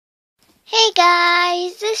Hey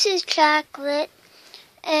guys, this is Chocolate,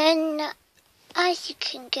 and as you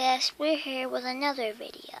can guess, we're here with another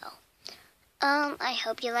video. I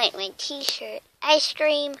hope you like my t-shirt. I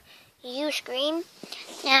scream, you scream.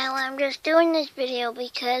 Now, I'm just doing this video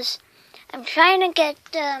because I'm trying to get,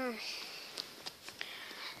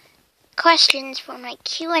 questions for my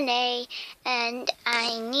Q&A, and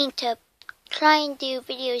I need to try and do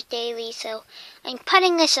videos daily, so I'm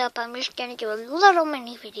putting this up. I'm just gonna do a little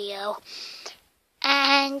mini video.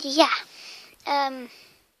 And yeah,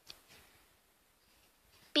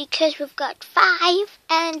 because we've got 5,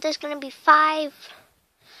 and there's gonna be 5.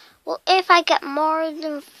 Well, if I get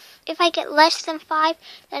less than 5,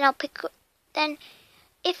 then I'll pick. Then,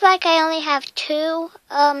 if I only have 2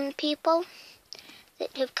 people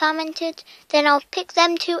that have commented, then I'll pick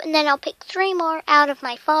them 2, and then I'll pick 3 more out of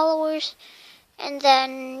my followers, and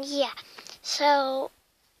then yeah. So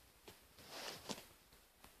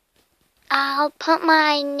I'll put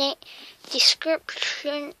my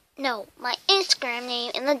my Instagram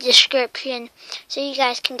name in the description so you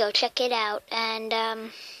guys can go check it out. And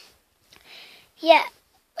yeah,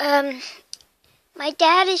 my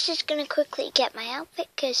dad is just gonna quickly get my outfit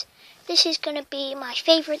because this is gonna be my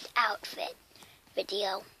favorite outfit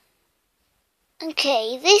video.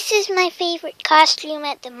 Okay, this is my favorite costume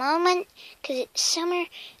at the moment because it's summer.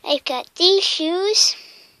 I've got these shoes.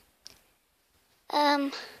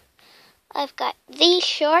 I've got these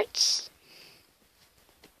shorts.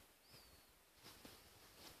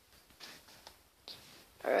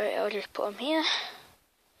 Alright, I'll just put them here.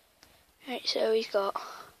 Alright, so we've got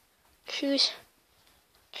shoes,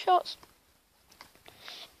 shorts,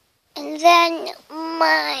 and then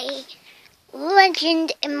my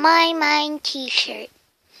Legend in My Mind t-shirt.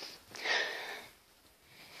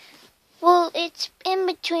 Well, it's in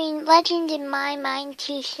between Legend in My Mind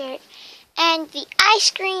t-shirt and the I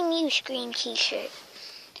Scream, You Scream t-shirt.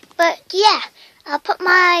 But yeah, I'll put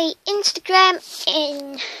my Instagram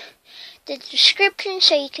in the description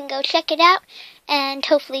so you can go check it out and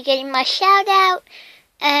hopefully getting my shout out.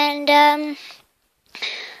 And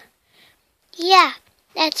yeah,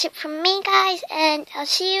 that's it from me, guys, and I'll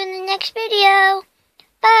see you in the next video.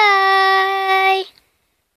 Bye!